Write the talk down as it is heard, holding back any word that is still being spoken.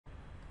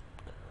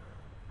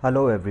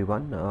Hello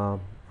everyone,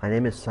 my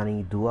name is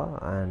Sunny Dua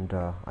and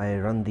I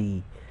run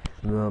the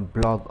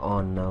blog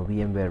on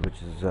VMware,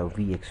 which is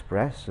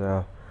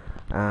vExpress,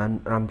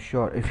 and I'm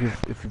sure if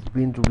you've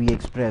been to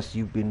vExpress,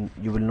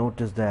 you will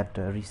notice that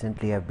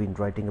recently I've been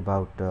writing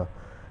about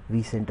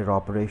vCenter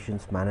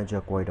Operations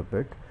Manager quite a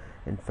bit.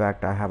 In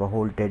fact, I have a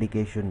whole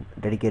dedicated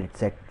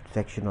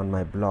section on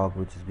my blog,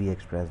 which is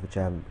vExpress, which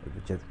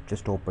I've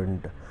just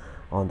opened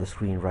on the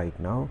screen right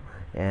now,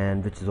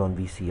 and which is on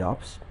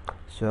vCOps.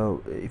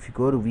 So if you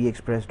go to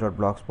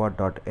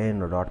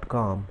vexpress.blogspot.in or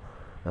 .com,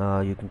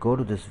 you can go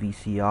to this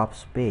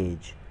vCOps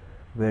page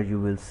where you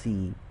will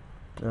see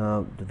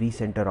the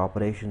vCenter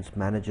Operations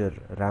Manager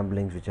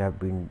ramblings which I have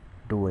been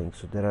doing.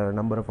 So there are a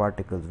number of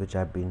articles which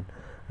I've been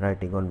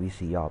writing on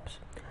vCOps.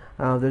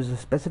 There's a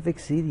specific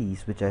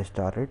series which I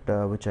started,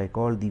 which I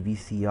call the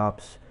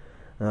vCOps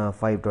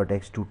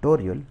 5.x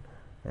tutorial,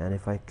 and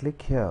if I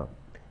click here,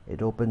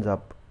 it opens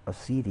up a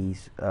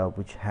series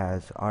which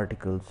has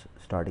articles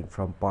starting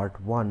from part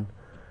 1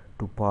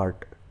 to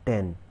part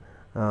 10,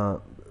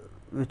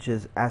 which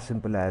is as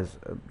simple as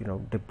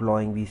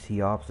deploying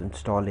vCOps,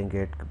 installing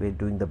it,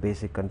 doing the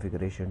basic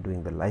configuration,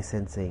 doing the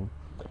licensing,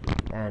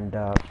 and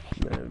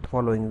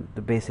following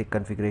the basic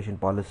configuration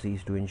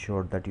policies to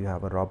ensure that you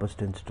have a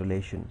robust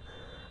installation.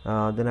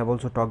 Then I've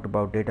also talked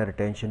about data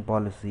retention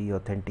policy,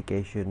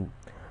 authentication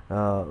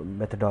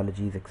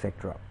methodologies,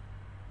 etc.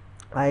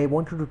 I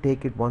wanted to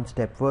take it one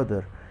step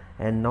further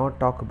and now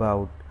talk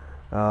about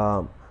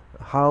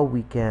how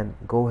we can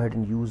go ahead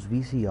and use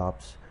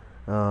vCOps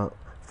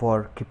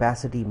for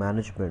capacity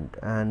management,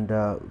 and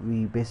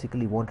we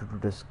basically wanted to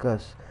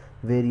discuss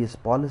various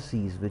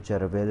policies which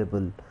are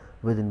available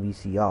within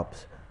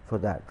vCOps for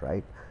that,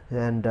 right?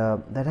 And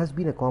that has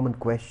been a common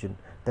question,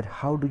 that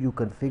how do you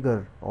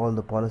configure all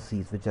the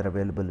policies which are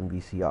available in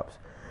vCOps?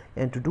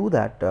 And to do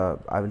that,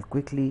 I will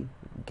quickly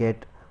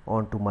get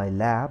onto my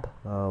lab,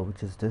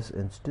 which is this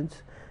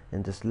instance.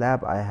 In this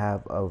lab, I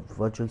have a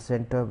virtual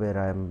center where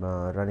I'm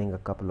running a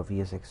couple of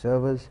ESX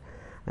servers.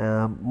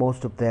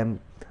 Most of them,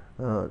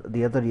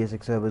 the other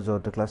ESX servers or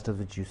the clusters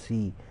which you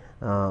see,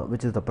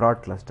 which is the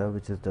prod cluster,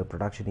 which is the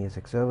production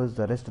ESX servers.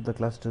 The rest of the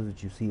clusters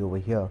which you see over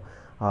here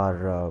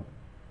are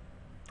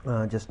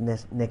just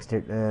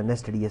nested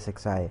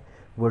ESXi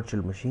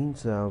virtual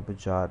machines,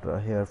 which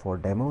are here for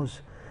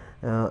demos.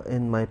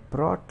 In my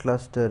prod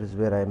cluster is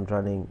where I'm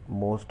running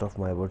most of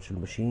my virtual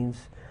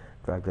machines.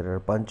 In fact, there are a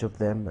bunch of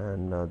them,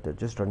 and they're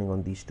just running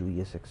on these two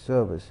ESX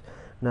servers.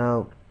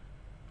 Now,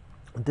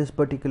 this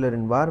particular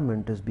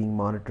environment is being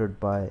monitored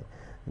by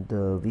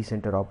the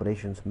vCenter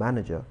Operations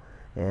Manager,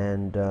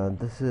 and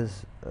this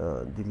is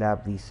the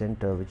lab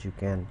vCenter, which you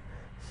can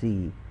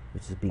see,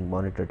 which is being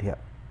monitored here.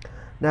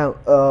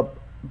 Now,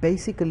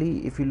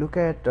 basically, if you look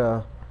at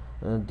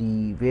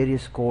the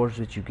various scores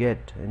which you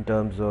get in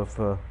terms of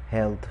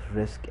health,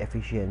 risk,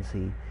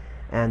 efficiency,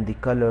 and the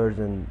colors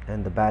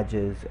and the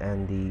badges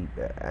and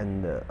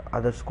the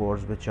other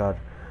scores which are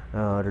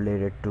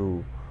related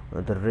to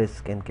the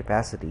risk and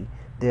capacity,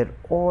 they're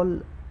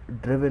all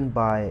driven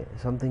by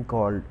something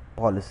called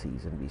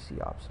policies in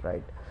vCOps,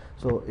 right?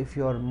 So if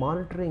your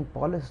monitoring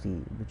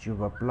policy which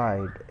you've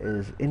applied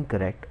is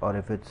incorrect, or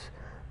if it's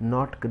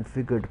not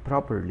configured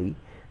properly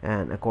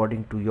and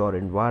according to your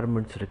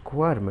environment's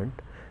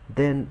requirement,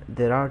 then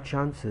there are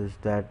chances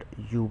that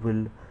you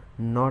will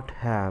not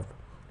have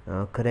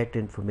correct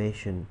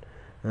information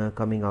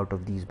coming out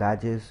of these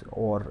badges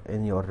or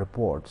in your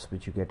reports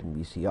which you get in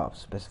vCOps,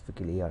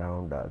 specifically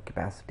around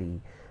capacity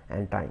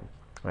and time,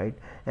 right?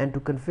 And to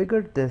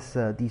configure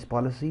these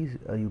policies,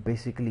 you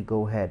basically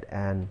go ahead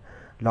and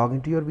log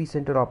into your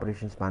vCenter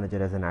Operations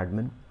Manager as an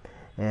admin,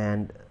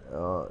 and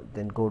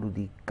then go to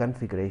the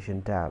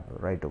configuration tab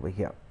right over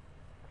here.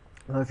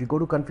 Now, if you go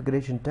to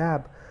configuration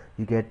tab,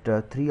 you get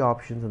three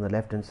options on the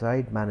left hand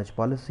side: manage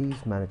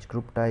policies, manage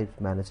group types,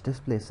 manage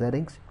display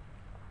settings.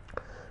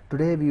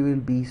 Today we will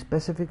be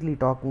specifically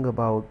talking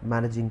about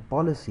managing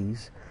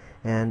policies,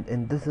 and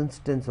in this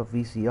instance of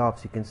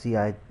vCOps, you can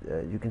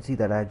see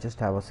that I just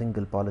have a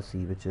single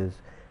policy, which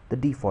is the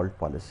default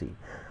policy.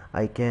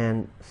 I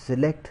can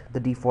select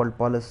the default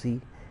policy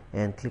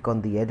and click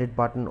on the edit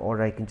button,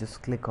 or I can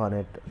just click on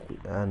it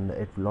and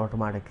it will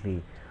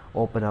automatically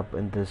open up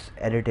in this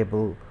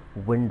editable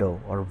window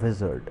or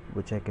wizard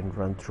which I can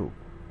run through.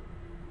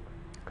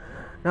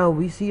 Now,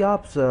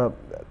 vCOps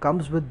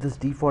comes with this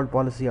default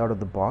policy out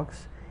of the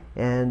box,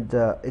 and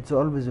it's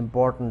always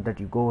important that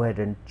you go ahead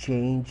and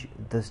change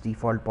this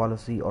default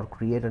policy or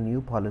create a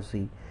new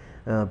policy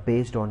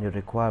based on your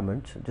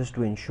requirements, just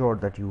to ensure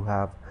that you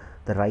have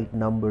the right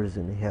numbers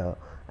in here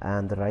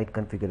and the right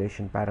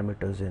configuration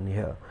parameters in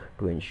here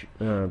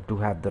to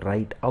have the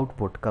right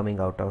output coming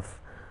out of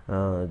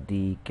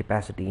the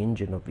capacity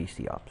engine of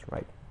vCOps,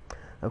 right?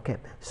 Okay,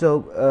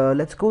 so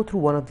let's go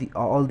through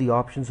all the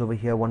options over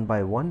here one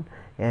by one,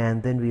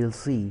 and then we'll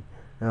see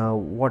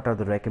what are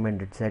the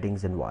recommended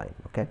settings and why.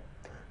 Okay,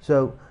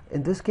 so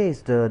in this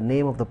case, the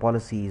name of the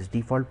policy is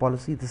default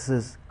policy. This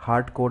is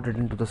hard coded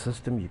into the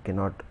system. You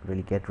cannot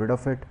really get rid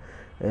of it.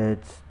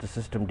 It's the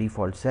system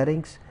default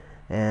settings,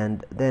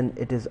 and then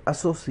it is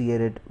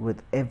associated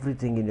with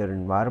everything in your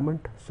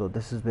environment. So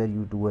this is where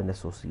you do an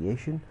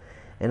association,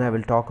 and I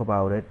will talk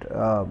about it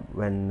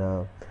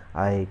when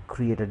I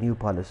create a new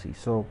policy.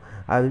 So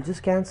I will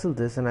just cancel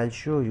this and I'll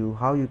show you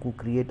how you can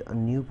create a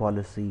new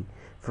policy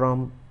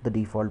from the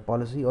default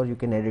policy, or you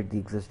can edit the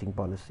existing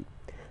policy.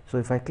 So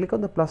if I click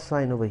on the plus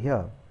sign over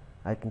here,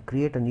 I can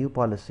create a new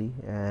policy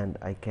and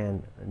I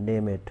can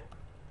name it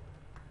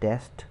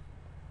test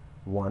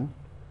 1,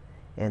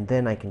 and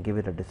then I can give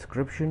it a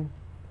description.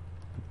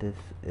 This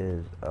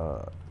is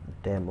a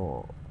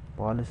demo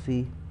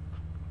policy,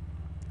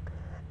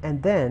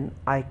 and then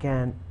I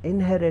can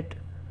inherit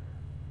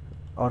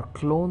or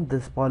clone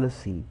this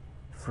policy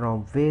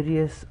from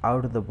various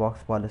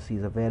out-of-the-box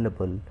policies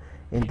available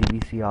in the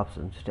vCOps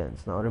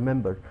instance. Now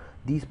remember,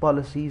 these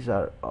policies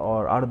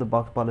or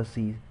out-of-the-box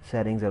policy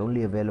settings are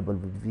only available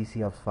with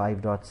vCOps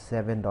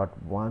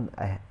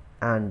 5.7.1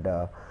 and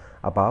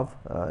above,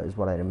 is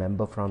what I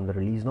remember from the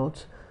release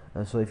notes.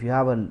 So if you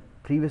have a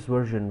previous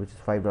version which is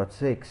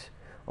 5.6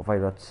 or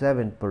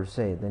 5.7 per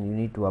se, then you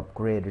need to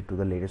upgrade it to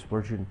the latest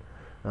version,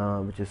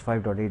 which is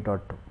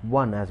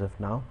 5.8.1 as of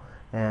now,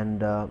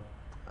 and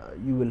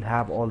you will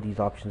have all these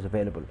options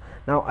available.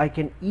 Now I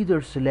can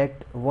either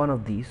select one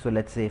of these. So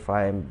let's say if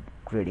I am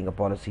creating a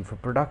policy for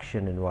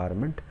production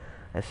environment,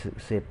 I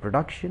say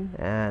production,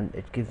 and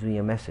it gives me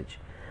a message.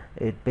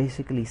 It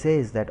basically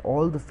says that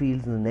all the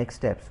fields in the next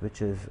steps,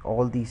 which is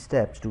all these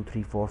steps 2,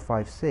 3, 4,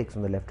 5, 6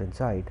 on the left hand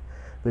side,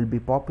 will be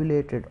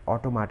populated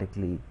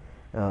automatically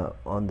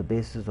on the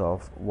basis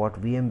of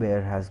what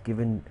VMware has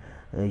given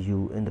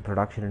you in the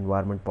production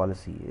environment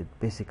policy. It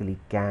basically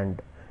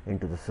canned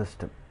into the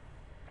system,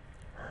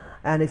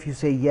 and if you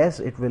say yes,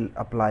 it will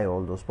apply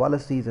all those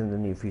policies, and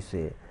then if you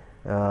say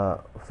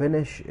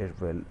finish, it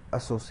will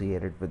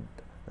associate it with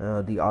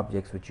the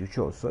objects which you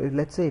chose. So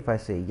let's say if I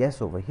say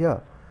yes over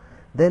here,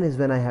 then is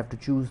when I have to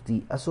choose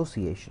the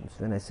associations.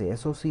 When I say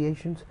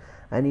associations,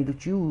 I need to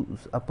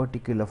choose a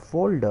particular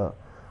folder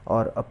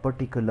or a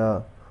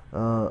particular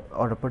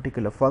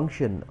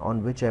function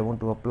on which I want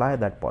to apply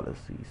that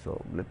policy.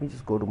 So let me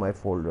just go to my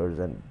folders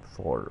and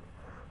for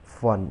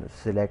fun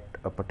select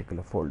a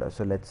particular folder.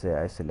 So let's say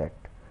I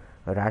select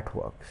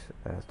Ratworks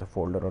as the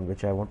folder on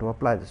which I want to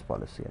apply this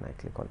policy, and I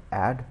click on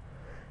add,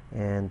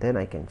 and then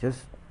I can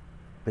just,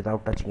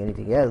 without touching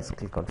anything else,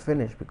 click on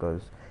finish,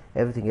 because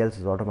everything else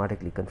is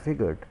automatically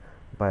configured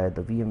by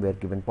the VMware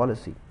given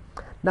policy.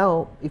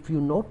 Now if you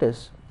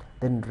notice,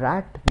 then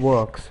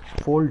Ratworks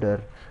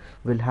folder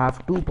will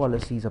have two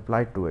policies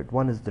applied to it.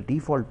 One is the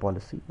default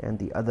policy and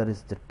the other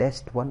is the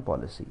test1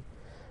 policy.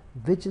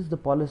 Which is the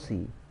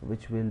policy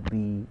which will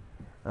be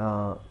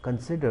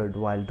considered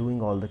while doing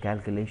all the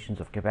calculations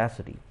of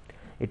capacity?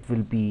 It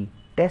will be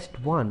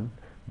test1,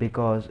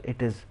 because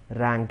it is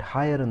ranked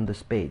higher on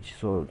this page.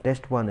 So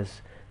test1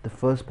 is the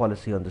first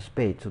policy on this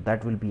page, so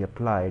that will be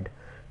applied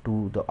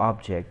to the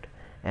object,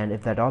 and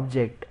if that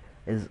object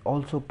is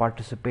also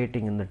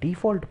participating in the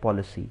default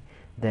policy,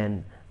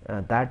 then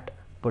that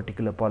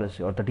particular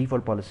policy or the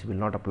default policy will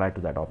not apply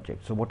to that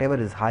object. So whatever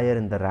is higher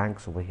in the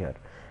ranks over here,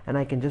 and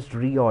I can just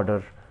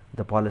reorder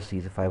the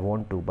policies if I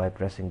want to by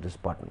pressing this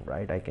button,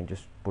 right? I can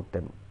just put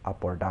them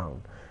up or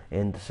down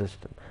in the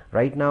system.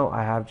 Right now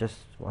I have just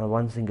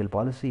one single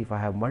policy. If I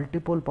have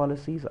multiple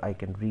policies, I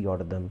can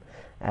reorder them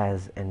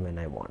as and when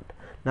I want.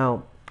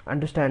 Now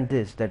understand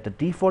this, that the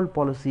default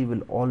policy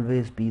will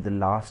always be the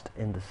last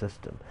in the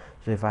system.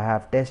 So if I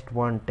have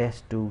test1,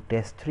 test2,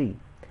 test3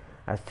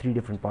 as 3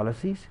 different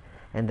policies,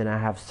 and then I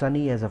have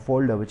Sunny as a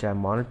folder which I am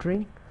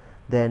monitoring,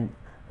 then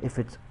if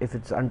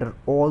it's under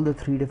all the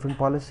 3 different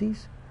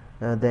policies,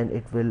 then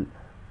it will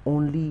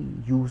only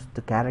use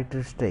the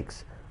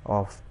characteristics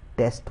of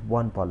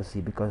test1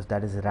 policy, because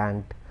that is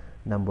ranked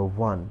number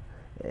 1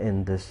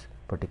 in this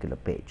particular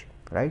page,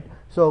 right?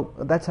 So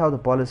that's how the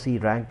policy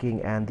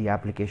ranking and the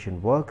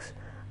application works.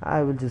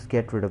 I will just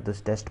get rid of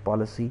this test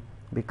policy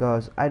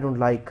because I don't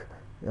like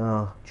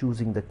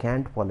choosing the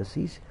canned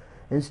policies.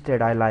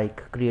 Instead, I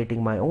like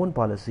creating my own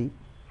policy,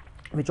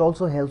 which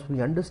also helps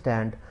me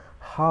understand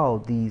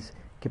how these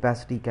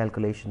capacity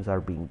calculations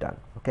are being done.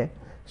 Okay,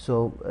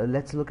 so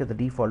let's look at the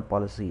default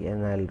policy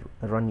and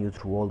I'll run you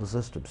through all the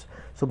systems.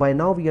 So by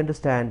now we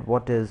understand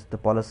what is the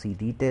policy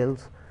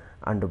details,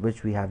 under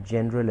which we have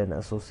general and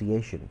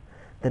association.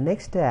 The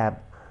next tab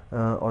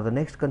or the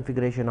next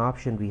configuration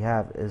option we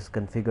have is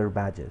configure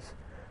badges,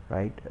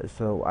 right?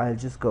 So I'll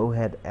just go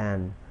ahead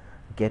and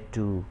get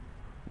to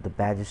the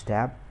badges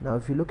tab. Now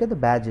if you look at the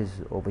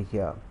badges over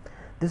here,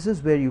 this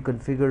is where you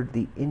configure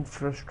the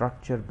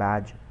infrastructure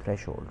badge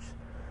thresholds.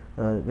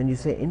 When you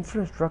say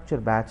infrastructure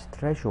badge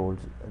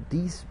thresholds,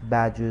 these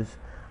badges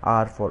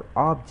are for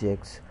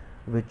objects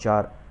which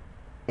are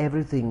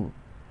everything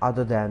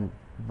other than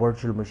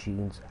virtual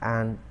machines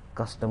and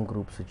custom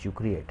groups which you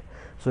create.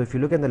 So if you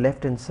look at the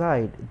left hand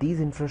side, these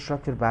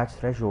infrastructure badge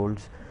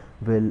thresholds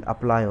will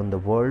apply on the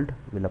world,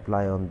 will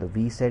apply on the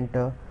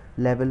vCenter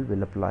level,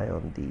 will apply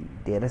on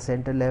the data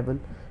center level,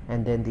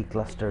 and then the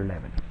cluster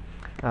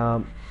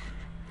level.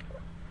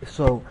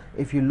 So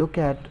if you look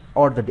at,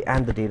 or the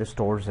data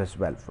stores as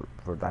well,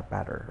 for that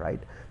matter,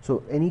 right?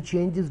 So any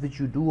changes which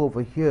you do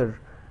over here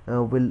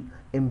will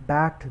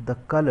impact the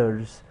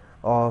colors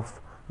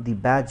of the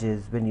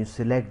badges when you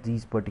select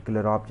these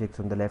particular objects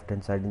on the left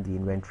hand side in the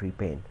inventory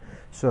pane.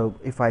 So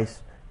if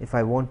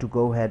I want to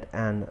go ahead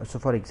and, so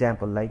for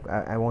example, like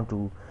I want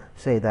to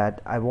say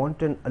that I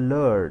want an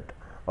alert,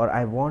 or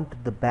I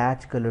want the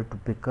badge color to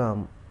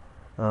become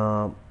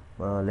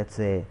let's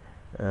say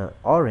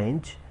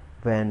orange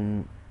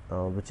when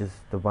which is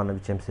the one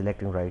which I'm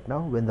selecting right now,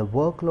 when the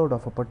workload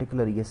of a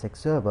particular ESX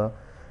server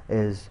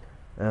is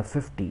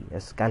 50,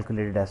 as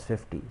calculated as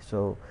 50.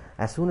 So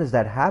as soon as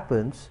that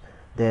happens,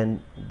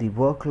 then the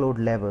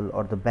workload level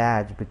or the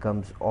badge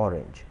becomes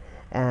orange.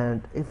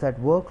 And if that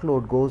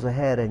workload goes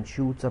ahead and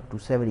shoots up to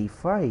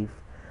 75,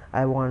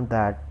 I want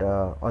that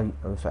so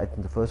I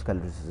think the first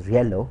color is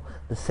yellow,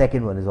 the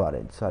second one is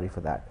orange, sorry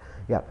for that.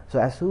 Yeah, so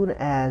as soon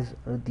as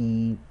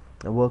the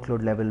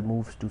workload level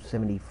moves to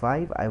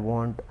 75, I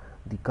want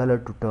the color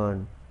to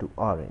turn to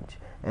orange,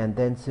 and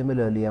then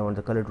similarly I want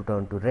the color to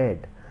turn to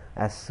red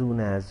as soon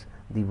as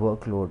the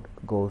workload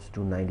goes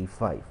to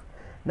 95.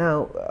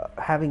 Now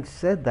having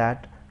said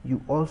that,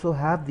 you also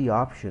have the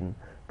option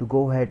to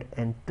go ahead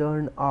and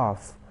turn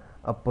off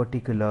a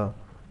particular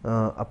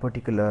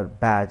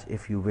badge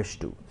if you wish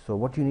to. So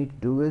what you need to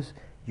do is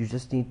you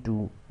just need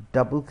to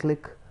double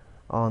click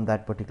on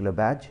that particular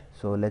badge.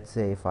 So let's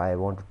say if I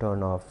want to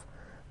turn off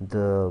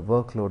the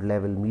workload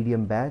level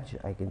medium badge,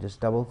 I can just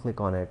double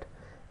click on it,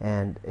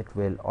 and it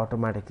will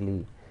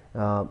automatically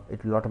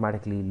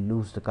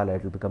lose the color.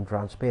 It will become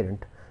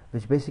transparent,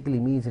 which basically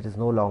means it is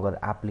no longer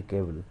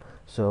applicable.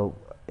 So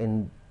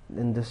in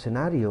this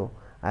scenario,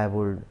 I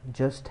would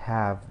just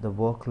have the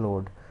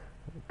workload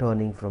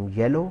turning from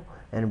yellow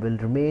and will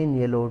remain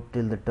yellow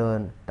till the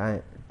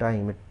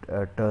time it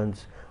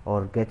turns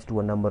or gets to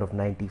a number of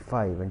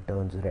 95 and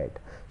turns red.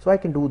 So I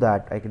can do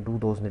that. I can do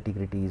those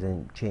nitty-gritties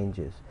and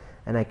changes,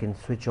 and I can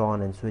switch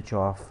on and switch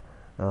off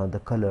the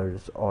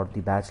colors or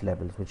the batch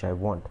levels which I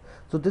want.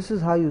 So this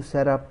is how you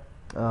set up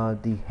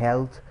the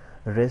health,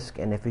 risk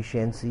and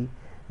efficiency,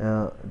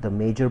 the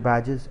major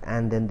badges,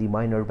 and then the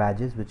minor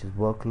badges, which is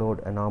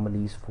workload,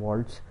 anomalies,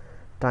 faults,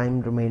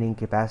 time remaining,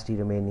 capacity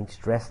remaining,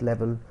 stress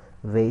level,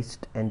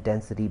 waste and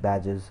density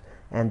badges,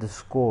 and the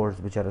scores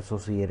which are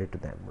associated to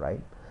them. Right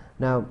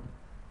now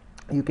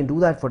you can do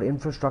that for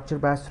infrastructure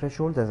batch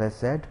thresholds, as I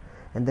said,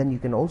 and then you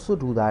can also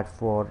do that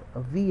for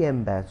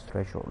VM batch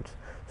thresholds.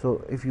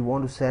 So if you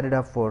want to set it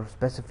up for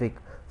specific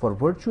for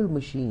virtual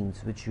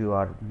machines which you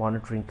are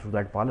monitoring through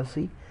that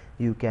policy,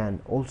 you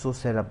can also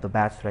set up the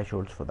batch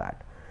thresholds for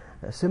that.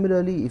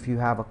 Similarly, if you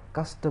have a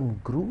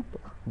custom group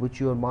which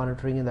you are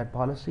monitoring in that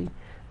policy,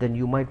 then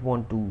you might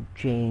want to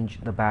change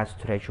the batch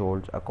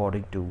thresholds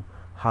according to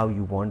how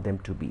you want them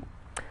to be.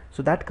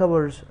 So that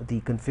covers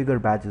the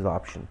configure badges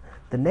option.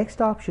 The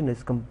next option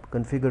is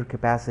configure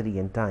capacity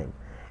and time,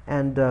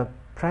 and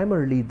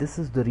primarily this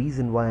is the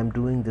reason why I'm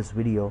doing this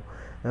video,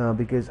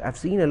 because I've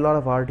seen a lot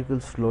of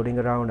articles floating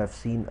around. I've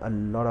seen a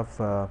lot of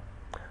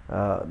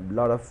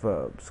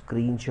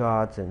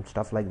screenshots and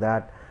stuff like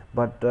that,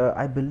 but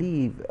I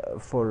believe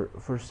for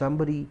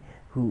somebody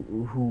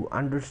who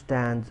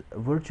understands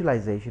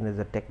virtualization as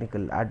a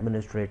technical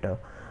administrator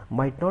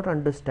might not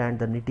understand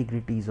the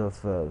nitty-gritties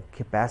of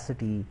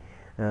capacity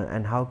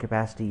and how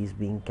capacity is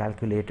being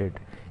calculated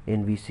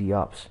in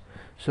vCOps.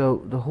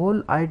 So the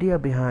whole idea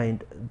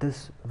behind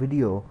this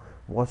video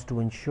was to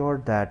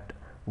ensure that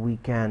we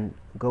can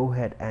go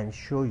ahead and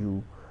show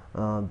you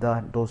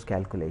those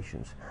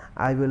calculations.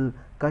 I will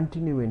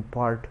continue in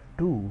part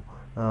 2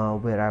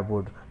 where I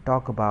would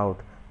talk about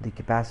the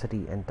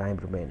capacity and time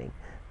remaining.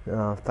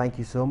 Thank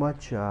you so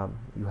much.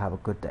 You have a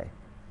good day.